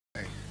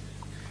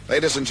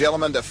Ladies and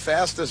gentlemen, the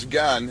fastest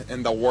gun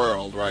in the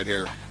world right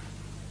here.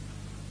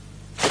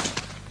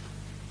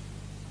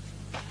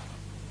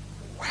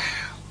 Wow.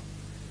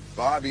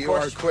 Bob, you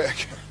are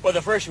quick. Well,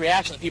 the first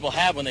reaction that people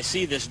have when they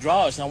see this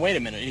draw is, now, wait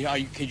a minute,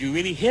 could you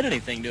really hit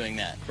anything doing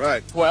that?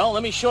 Right. Well,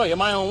 let me show you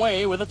my own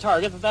way with a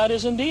target that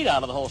is indeed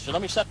out of the holster.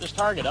 Let me set this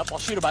target up. I'll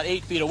shoot about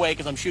 8 feet away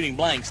because I'm shooting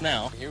blanks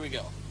now. Here we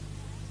go.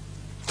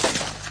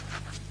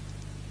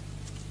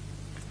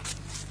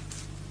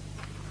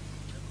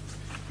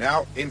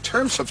 Now, in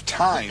terms of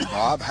time,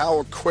 Bob,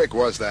 how quick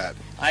was that?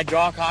 I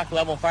draw, cock,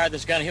 level, fire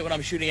this gun, hit what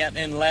I'm shooting at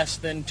in less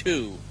than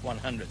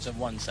 2/100ths of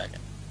 1 second.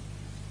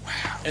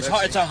 Wow.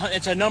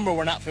 It's a number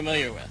we're not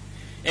familiar with.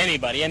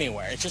 Anybody,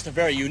 anywhere. It's just a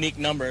very unique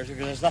number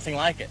because there's nothing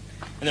like it.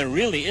 And there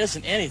really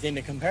isn't anything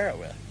to compare it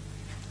with.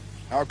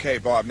 Okay,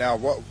 Bob, now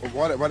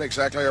what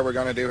exactly are we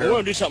going to do here? We're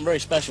going to do something very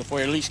special for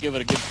you, at least give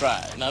it a good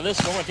try. Now we're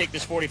going to take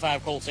this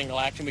 45 Colt single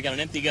action. We got an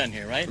empty gun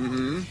here, right?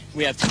 Mm-hmm.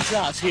 We have 2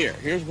 shots here.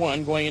 Here's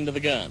one going into the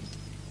gun.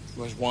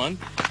 There's one,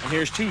 and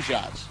here's 2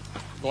 shots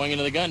going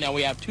into the gun. Now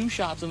we have 2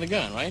 shots in the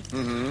gun, right?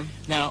 Mm-hmm.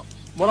 Now,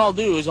 what I'll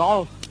do is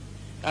I've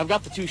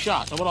got the 2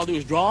 shots. Now what I'll do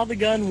is draw the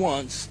gun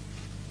once,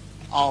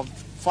 I'll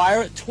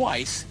fire it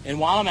twice, and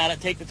while I'm at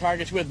it, take the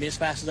targets with me as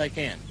fast as I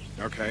can.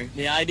 Okay.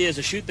 The idea is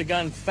to shoot the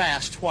gun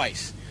fast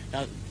twice.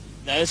 Now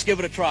let's give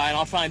it a try, and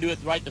I'll try and do it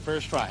right the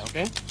first try,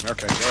 okay?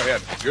 Okay, go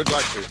ahead. Good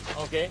luck to you.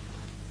 Okay.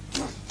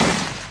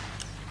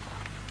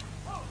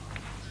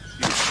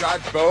 You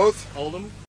shot both? Hold them.